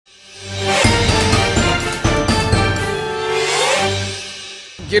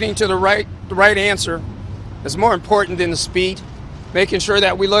getting to the right answer is more important than the speed. Making sure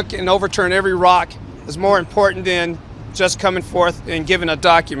that we look and overturn every rock is more important than just coming forth and giving a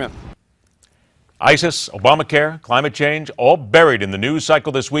document. ISIS, Obamacare, climate change, all buried in the news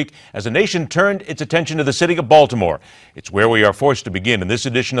cycle this week as the nation turned its attention to the city of Baltimore. It's where we are forced to begin in this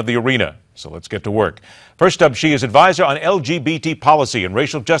edition of The Arena. So let's get to work. First up, she is advisor on LGBT policy and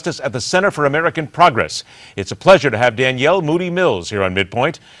racial justice at the Center for American Progress. It's a pleasure to have Danielle Moodie-Mills here on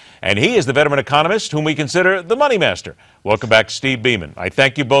MidPoint. And he is the veteran economist whom we consider the money master. Welcome back, Steve Beamon. I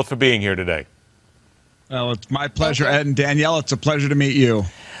thank you both for being here today. Well, it's my pleasure, Ed, and Danielle, it's a pleasure to meet you.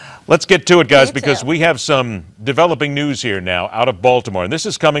 Let's get to it, guys, because we have some developing news here now out of Baltimore. And this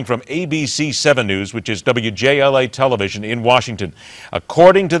is coming from ABC 7 News, which is WJLA television in Washington.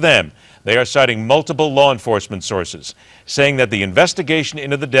 According to them, they are citing multiple law enforcement sources, saying that the investigation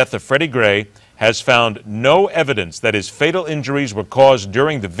into the death of Freddie Gray has found no evidence that his fatal injuries were caused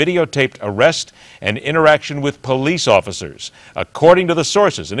during the videotaped arrest and interaction with police officers. According to the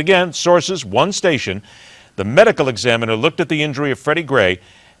sources, and again, sources, one station, the medical examiner looked at the injury of Freddie Gray,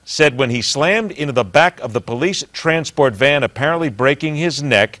 said when he slammed into the back of the police transport van, apparently breaking his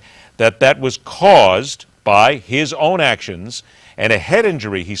neck, that was caused by his own actions, and a head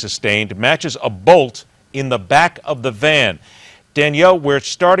injury he sustained matches a bolt in the back of the van. Danielle, we're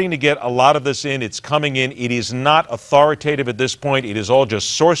starting to get a lot of this in. It's coming in. It is not authoritative at this point. It is all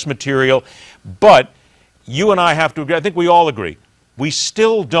just source material. But you and I have to agree, I think we all agree, we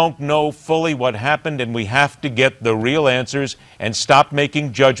still don't know fully what happened, and we have to get the real answers and stop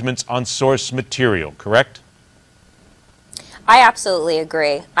making judgments on source material, correct? I absolutely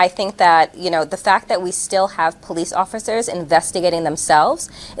agree. I think that, the fact that we still have police officers investigating themselves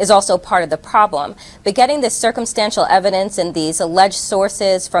is also part of the problem. But getting this circumstantial evidence and these alleged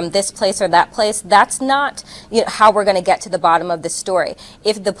sources from this place or that place, that's not how we're going to get to the bottom of the story.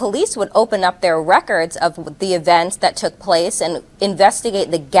 If the police would open up their records of the events that took place and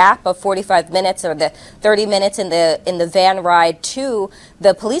investigate the gap of 45 minutes or the 30 minutes in the van ride to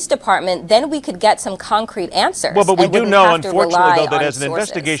the police department, then we could get some concrete answers. Well, but we do know, unfortunately, though, that as an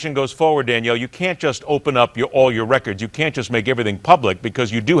investigation goes forward, Danielle, you can't just open up all your records. You can't just make everything public,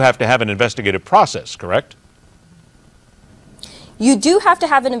 because you do have to have an investigative process, correct? You do have to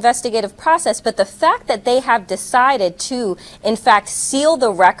have an investigative process, but the fact that they have decided to, in fact, seal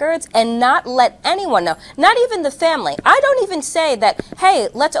the records and not let anyone know, not even the family. I don't even say that, hey,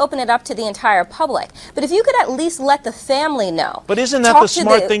 let's open it up to the entire public. But if you could at least let the family know. But isn't that the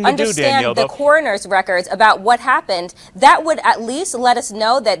smart thing to do, Danielle? Understand the coroner's records about what happened. That would at least let us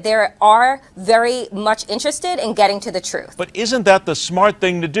know that they are very much interested in getting to the truth. But isn't that the smart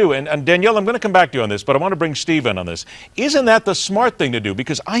thing to do? And Danielle, I'm going to come back to you on this, but I want to bring Steve in on this. Isn't that the smart thing to do?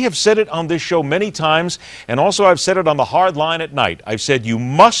 Because I have said it on this show many times, and also I've said it on the hard line at night. I've said you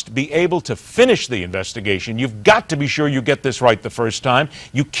must be able to finish the investigation. You've got to be sure you get this right the first time.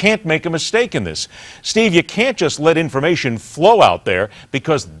 You can't make a mistake in this. Steve, you can't just let information flow out there,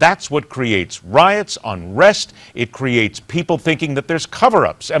 because that's what creates riots, unrest. It creates people thinking that there's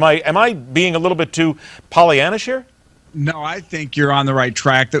cover-ups. Am I being a little bit too Pollyannish here? No, I think you're on the right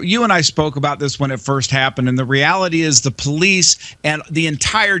track. You and I spoke about this when it first happened, and the reality is the police and the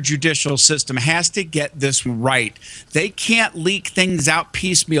entire judicial system has to get this right. They can't leak things out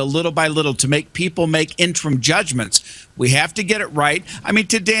piecemeal, little by little, to make people make interim judgments. We have to get it right. I mean,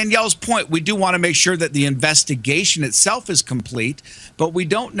 to Danielle's point, we do want to make sure that the investigation itself is complete, but we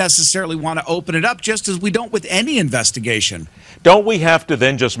don't necessarily want to open it up, just as we don't with any investigation. Don't we have to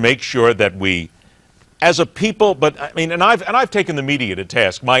then just make sure that we, as a people, but I mean, and I've taken the media to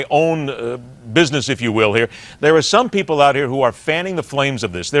task, my own business, if you will, here. There are some people out here who are fanning the flames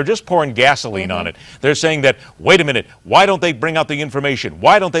of this. They're just pouring gasoline on it. They're saying that, wait a minute, why don't they bring out the information?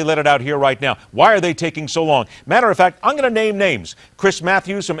 Why don't they let it out here right now? Why are they taking so long? Matter of fact, I'm going to name names. Chris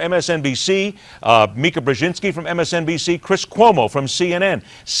Matthews from MSNBC, Mika Brzezinski from MSNBC, Chris Cuomo from CNN.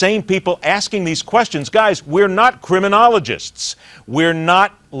 Same people asking these questions. Guys, we're not criminologists. We're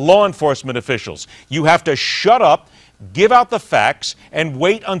not law enforcement officials. You have to shut up, give out the facts, and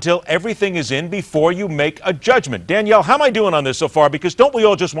wait until everything is in before you make a judgment. Danielle, how am I doing on this so far? Because don't we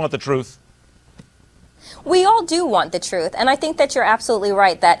all just want the truth? We all do want the truth, and I think that you're absolutely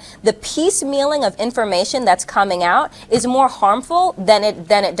right that the piecemealing of information that's coming out is more harmful than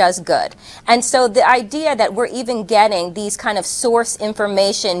it does good. And so the idea that we're even getting these kind of source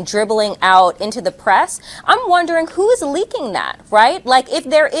information dribbling out into the press, I'm wondering who is leaking that, right? Like, if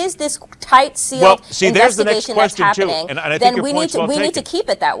there is this tight, sealed investigation that's happening, and I think then your we need to keep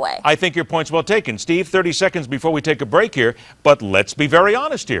it that way. I think your point's well taken. Steve, 30 seconds before we take a break here, but let's be very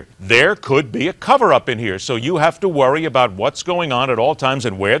honest here. There could be a cover-up in here, so you have to worry about what's going on at all times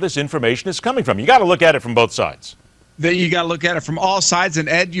and where this information is coming from. You got to look at it from both sides. That you got to look at it from all sides. And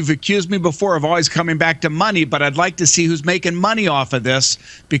Ed, you've accused me before of always coming back to money, but I'd like to see who's making money off of this,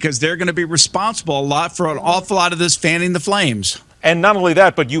 because they're going to be responsible for an awful lot of this fanning the flames. And not only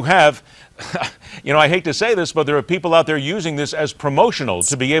that, but you have, you know, I hate to say this, but there are people out there using this as promotional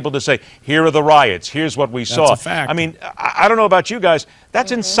to be able to say, here are the riots, here's what we saw. That's a fact. I mean, I don't know about you guys,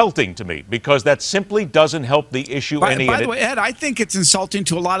 that's insulting to me, because that simply doesn't help the issue any. By the way, Ed, I think it's insulting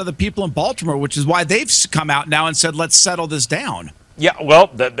to a lot of the people in Baltimore, which is why they've come out now and said, let's settle this down. Yeah, well,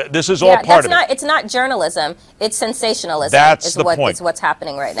 this is all part of it. It's not journalism. It's sensationalism. That's the point. Is what's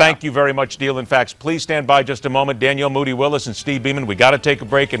happening right now. Thank you very much, Deal and Facts. Please stand by just a moment. Danielle Moodie-Willis and Steve Beamon, we got to take a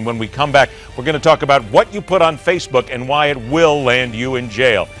break, and when we come back, we're going to talk about what you put on Facebook and why it will land you in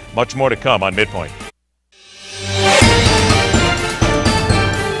jail. Much more to come on MidPoint.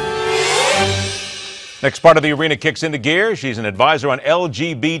 Next part of the arena kicks into gear. She's an advisor on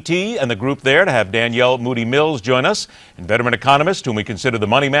LGBT and the group there to have Danielle Moodie-Mills join us. And veteran economist, whom we consider the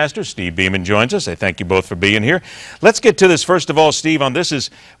money master, Steve Beamon, joins us. I thank you both for being here. Let's get to this. First of all, Steve, on this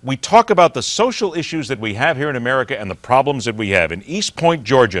we talk about the social issues that we have here in America and the problems that we have. In East Point,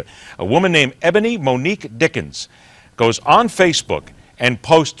 Georgia, a woman named Ebony Monique Dickens goes on Facebook and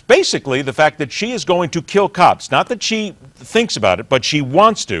posts basically the fact that she is going to kill cops. Not that she thinks about it, but she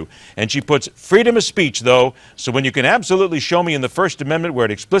wants to. And she puts freedom of speech, though, so when you can absolutely show me in the First Amendment where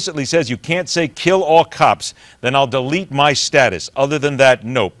it explicitly says you can't say kill all cops, then I'll delete my status. Other than that,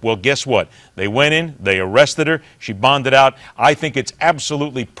 nope. Well, guess what? They went in, they arrested her, she bonded out. I think it's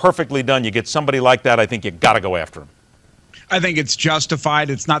absolutely perfectly done. You get somebody like that, I think you got to go after him. I think it's justified.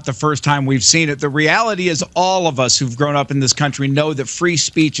 It's not the first time we've seen it. The reality is all of us who've grown up in this country know that free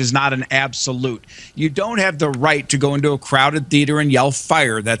speech is not an absolute. You don't have the right to go into a crowded theater and yell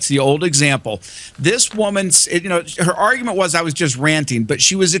fire. That's the old example. This woman's, her argument was I was just ranting, but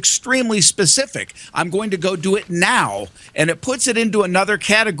she was extremely specific. I'm going to go do it now. And it puts it into another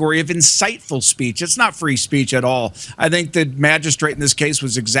category of insightful speech. It's not free speech at all. I think the magistrate in this case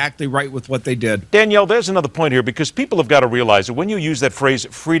was exactly right with what they did. Danielle, there's another point here, because people have got to realize that when you use that phrase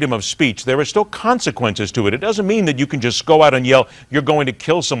freedom of speech, there are still consequences to it. It doesn't mean that you can just go out and yell, you're going to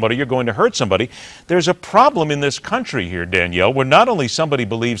kill somebody, you're going to hurt somebody. There's a problem in this country here, Danielle, where not only somebody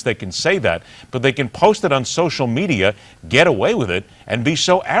believes they can say that, but they can post it on social media, get away with it, and be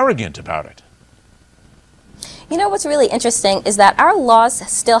so arrogant about it. You know what's really interesting is that our laws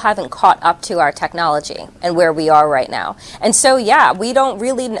still haven't caught up to our technology and where we are right now. And so, yeah, we don't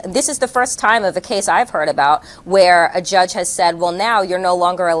really, this is the first time of a case I've heard about where a judge has said, well, now you're no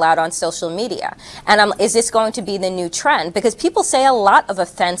longer allowed on social media. And is this going to be the new trend? Because people say a lot of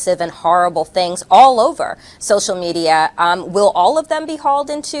offensive and horrible things all over social media. Will all of them be hauled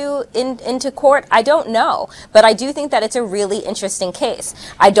into court? I don't know. But I do think that it's a really interesting case.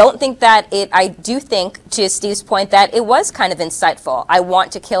 I do think, to Steve's point, that it was kind of insightful. I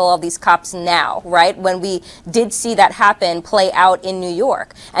want to kill all these cops now, right? When we did see that happen play out in New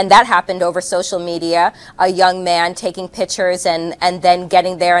York, and that happened over social media, a young man taking pictures and then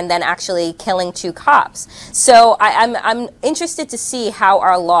getting there and then actually killing 2 cops. So I'm interested to see how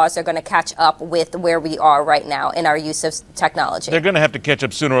our laws are going to catch up with where we are right now in our use of technology. They're going to have to catch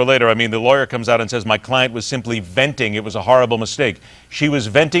up sooner or later. I mean, the lawyer comes out and says, my client was simply venting. It was a horrible mistake. She was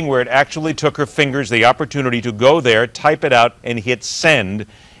venting where it actually took her fingers the opportunity to go there, type it out, and hit send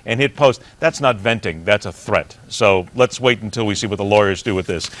and hit post. That's not venting. That's a threat. So let's wait until we see what the lawyers do with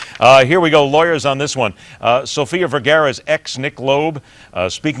this. Here we go. Lawyers on this one. Sofia Vergara's ex, Nick Loeb,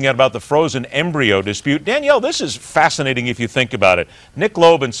 speaking out about the frozen embryo dispute. Danielle, this is fascinating if you think about it. Nick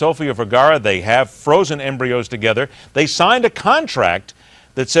Loeb and Sofia Vergara, they have frozen embryos together. They signed a contract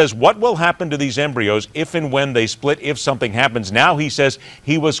that says what will happen to these embryos if and when they split, if something happens. Now he says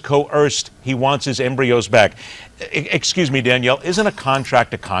he was coerced. He wants his embryos back. Excuse me, Danielle, isn't a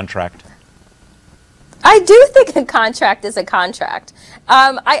contract a contract? I do think a contract is a contract.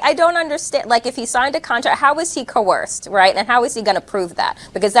 I don't understand, like, if he signed a contract, how is he coerced, right? And how is he going to prove that?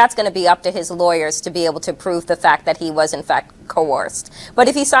 Because that's going to be up to his lawyers to be able to prove the fact that he was, in fact, coerced. But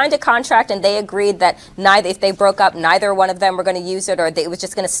if he signed a contract and they agreed that if they broke up, neither one of them were going to use it, or it was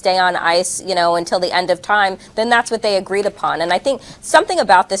just going to stay on ice, until the end of time, then that's what they agreed upon. And I think something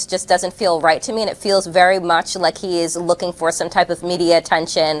about this just doesn't feel right to me, and it feels very much like he is looking for some type of media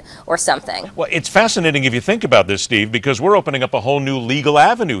attention or something. Well, it's fascinating if you think about this, Steve, because we're opening up a whole new legal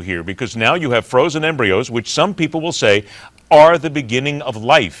avenue here, because now you have frozen embryos, which some people will say are the beginning of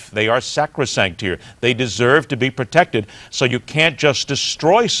life. They are sacrosanct here. They deserve to be protected, so you can't just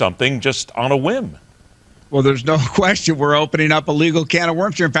destroy something just on a whim. Well, there's no question we're opening up a legal can of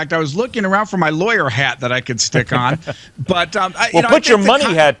worms here. In fact, I was looking around for my lawyer hat that I could stick on. But well, put your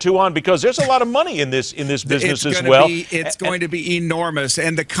money hat too on, because there's a lot of money in this business as well. It's going to be enormous,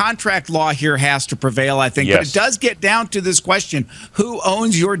 and the contract law here has to prevail, I think. Yes. But it does get down to this question: who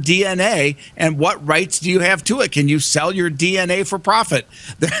owns your DNA, and what rights do you have to it? Can you sell your DNA for profit?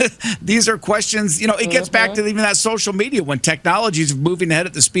 These are questions. It gets back to even that social media. When technology is moving ahead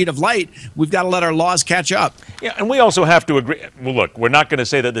at the speed of light, we've got to let our laws catch up. Yeah, and we also have to agree. Well, look, we're not going to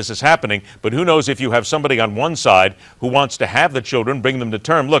say that this is happening, but who knows if you have somebody on one side who wants to have the children, bring them to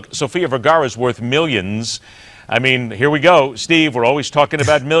term. Look, Sofia Vergara's worth millions. I mean, here we go. Steve, we're always talking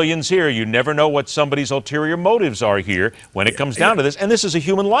about millions here. You never know what somebody's ulterior motives are here when it comes down to this. And this is a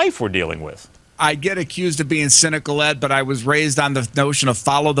human life we're dealing with. I get accused of being cynical, Ed, but I was raised on the notion of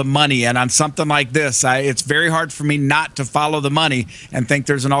follow the money. And on something like this, it's very hard for me not to follow the money and think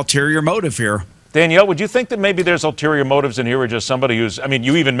there's an ulterior motive here. Danielle, would you think that maybe there's ulterior motives in here, or just somebody who's, I mean,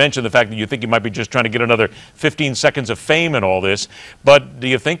 you even mentioned the fact that you think he might be just trying to get another 15 seconds of fame and all this, but do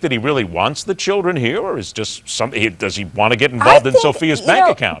you think that he really wants the children here, or is just does he want to get involved in Sofia's bank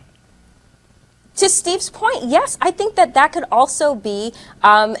account? To Steve's point, yes, I think that could also be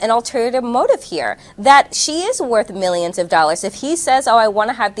an alternative motive here, that she is worth millions of dollars. If he says, oh, I want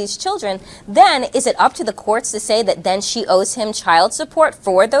to have these children, then is it up to the courts to say that then she owes him child support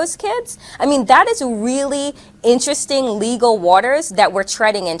for those kids? I mean, that is really interesting legal waters that we're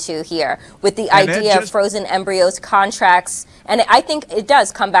treading into here with the idea of frozen embryos, contracts, and I think it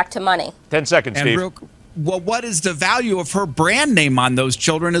does come back to money. 10 seconds, Steve. Well, what is the value of her brand name on those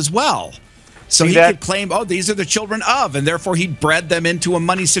children as well? So he could claim, oh, these are the children of, and therefore he bred them into a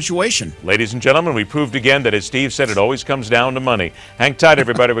money situation. Ladies and gentlemen, we proved again that, as Steve said, it always comes down to money. Hang tight,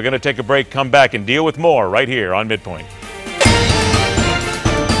 everybody. We're going to take a break, come back, and deal with more right here on MidPoint.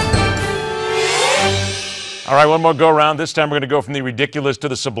 All right, one more go around. This time we're going to go from the ridiculous to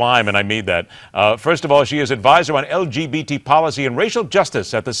the sublime, and I mean that. First of all, she is advisor on LGBT policy and racial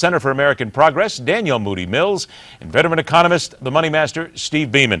justice at the Center for American Progress, Danielle Moodie-Mills, and veteran economist, the money master, Steve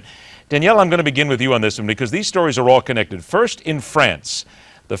Beamon. Danielle, I'm going to begin with you on this one because these stories are all connected. First, in France,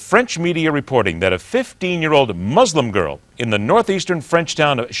 the French media reporting that a 15-year-old Muslim girl in the northeastern French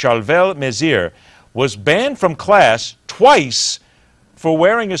town of Charlevel-Mézières was banned from class twice for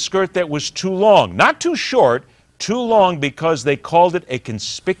wearing a skirt that was too long. Not too short, too long, because they called it a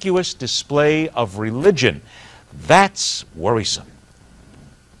conspicuous display of religion. That's worrisome.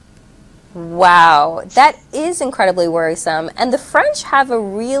 Wow, that is incredibly worrisome. And the French have a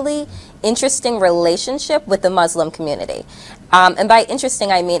really interesting relationship with the Muslim community. And by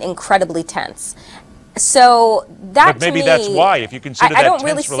interesting, I mean incredibly tense. So that, but maybe to me, that's why, if you consider that tense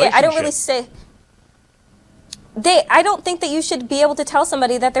relationship. I don't think that you should be able to tell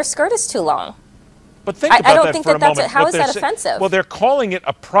somebody that their skirt is too long. But think about that for a moment. How is that offensive? Well, they're calling it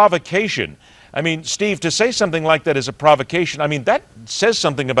a provocation. I mean, Steve, to say something like that is a provocation, I mean, that says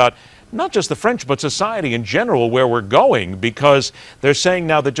something about not just the French, but society in general, where we're going, because they're saying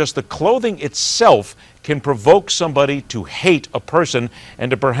now that just the clothing itself can provoke somebody to hate a person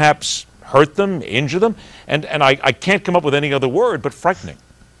and to perhaps hurt them, injure them, and I can't come up with any other word but frightening.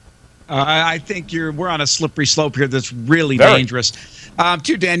 I think we're on a slippery slope here that's really dangerous.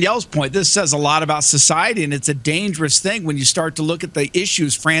 To Danielle's point, this says a lot about society, and it's a dangerous thing when you start to look at the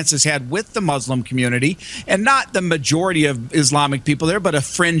issues France has had with the Muslim community, and not the majority of Islamic people there, but a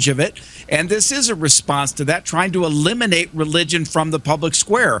fringe of it. And this is a response to that, trying to eliminate religion from the public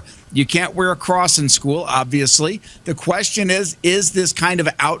square. You can't wear a cross in school, obviously. The question is this kind of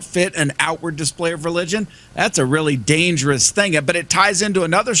outfit an outward display of religion? That's a really dangerous thing. But it ties into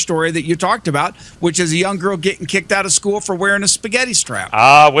another story that you talked about, which is a young girl getting kicked out of school for wearing a spaghetti strap.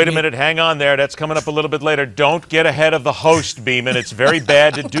 Wait a minute. Hang on there. That's coming up a little bit later. Don't get ahead of the host, Beamon. It's very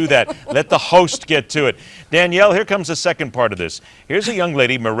bad to do that. Let the host get to it. Danielle, here comes the second part of this. Here's a young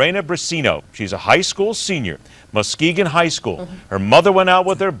lady, Morena Brasino. She's a high school senior, Muskegon High School. Her mother went out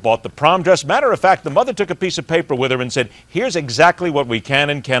with her, bought the prom dress. Matter of fact, the mother took a piece of paper with her and said, here's exactly what we can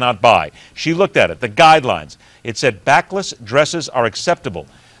and cannot buy. She looked at it, the guidelines. It said backless dresses are acceptable.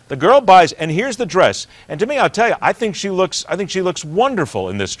 The girl buys, and here's the dress. And to me, I'll tell you, I think she looks wonderful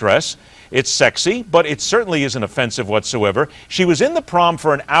in this dress. It's sexy, but it certainly isn't offensive whatsoever. She was in the prom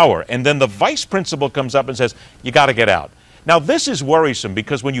for an hour, and then the vice principal comes up and says, you got to get out. Now, this is worrisome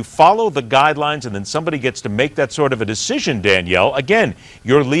because when you follow the guidelines and then somebody gets to make that sort of a decision, Danielle, again,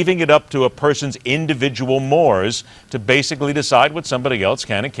 you're leaving it up to a person's individual mores to basically decide what somebody else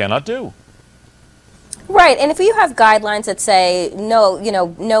can and cannot do. Right, and if you have guidelines that say no,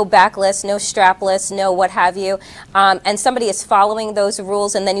 no backless, no strapless, no what have you, and somebody is following those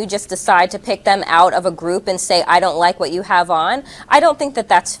rules, and then you just decide to pick them out of a group and say, I don't like what you have on, I don't think that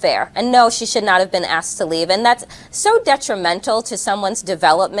that's fair. And no, she should not have been asked to leave. And that's so detrimental to someone's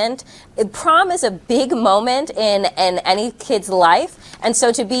development. Prom is a big moment in any kid's life, and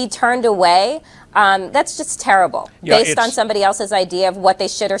so to be turned away, that's just terrible, based on somebody else's idea of what they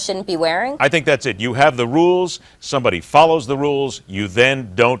should or shouldn't be wearing. I think that's it. You have the rules, somebody follows the rules, you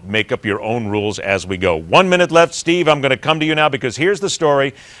then don't make up your own rules as we go. 1 minute left. Steve, I'm going to come to you now because here's the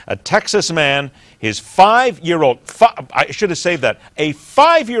story. A Texas man, his 5-year-old, I should have saved that, a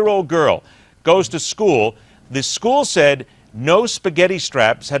 5-year-old girl goes to school. The school said no spaghetti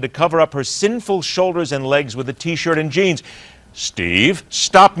straps, had to cover up her sinful shoulders and legs with a T-shirt and jeans. Steve,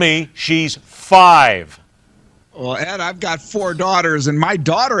 stop me. She's 5. Well, Ed, I've got 4 daughters, and my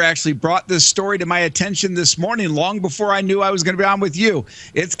daughter actually brought this story to my attention this morning long before I knew I was going to be on with you.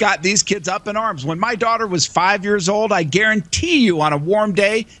 It's got these kids up in arms. When my daughter was 5 years old, I guarantee you on a warm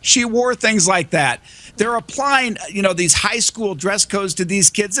day, she wore things like that. They're applying, these high school dress codes to these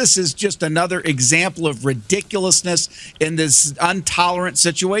kids. This is just another example of ridiculousness in this intolerant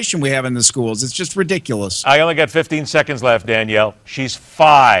situation we have in the schools. It's just ridiculous. I only got 15 seconds left, Danielle. She's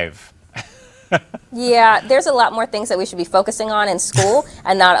 5. Yeah, there's a lot more things that we should be focusing on in school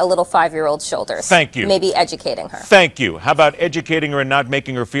and not a little 5-year-old's shoulders. Thank you. Maybe educating her. Thank you. How about educating her and not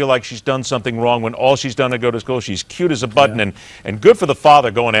making her feel like she's done something wrong when all she's done to go to school? She's cute as a button, and good for the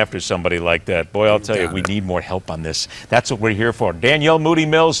father going after somebody like that. Boy, I'll tell you, we need more help on this. That's what we're here for. Danielle,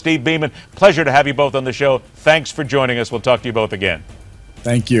 Moodie-Mills, Steve Beamon, pleasure to have you both on the show. Thanks for joining us. We'll talk to you both again.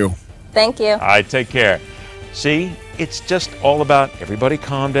 Thank you. Thank you. All right, take care. See, it's just all about everybody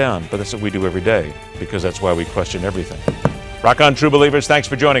calm down, but that's what we do every day because that's why we question everything. Rock on, true believers. Thanks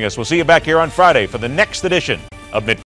for joining us. We'll see you back here on Friday for the next edition of MidPoint.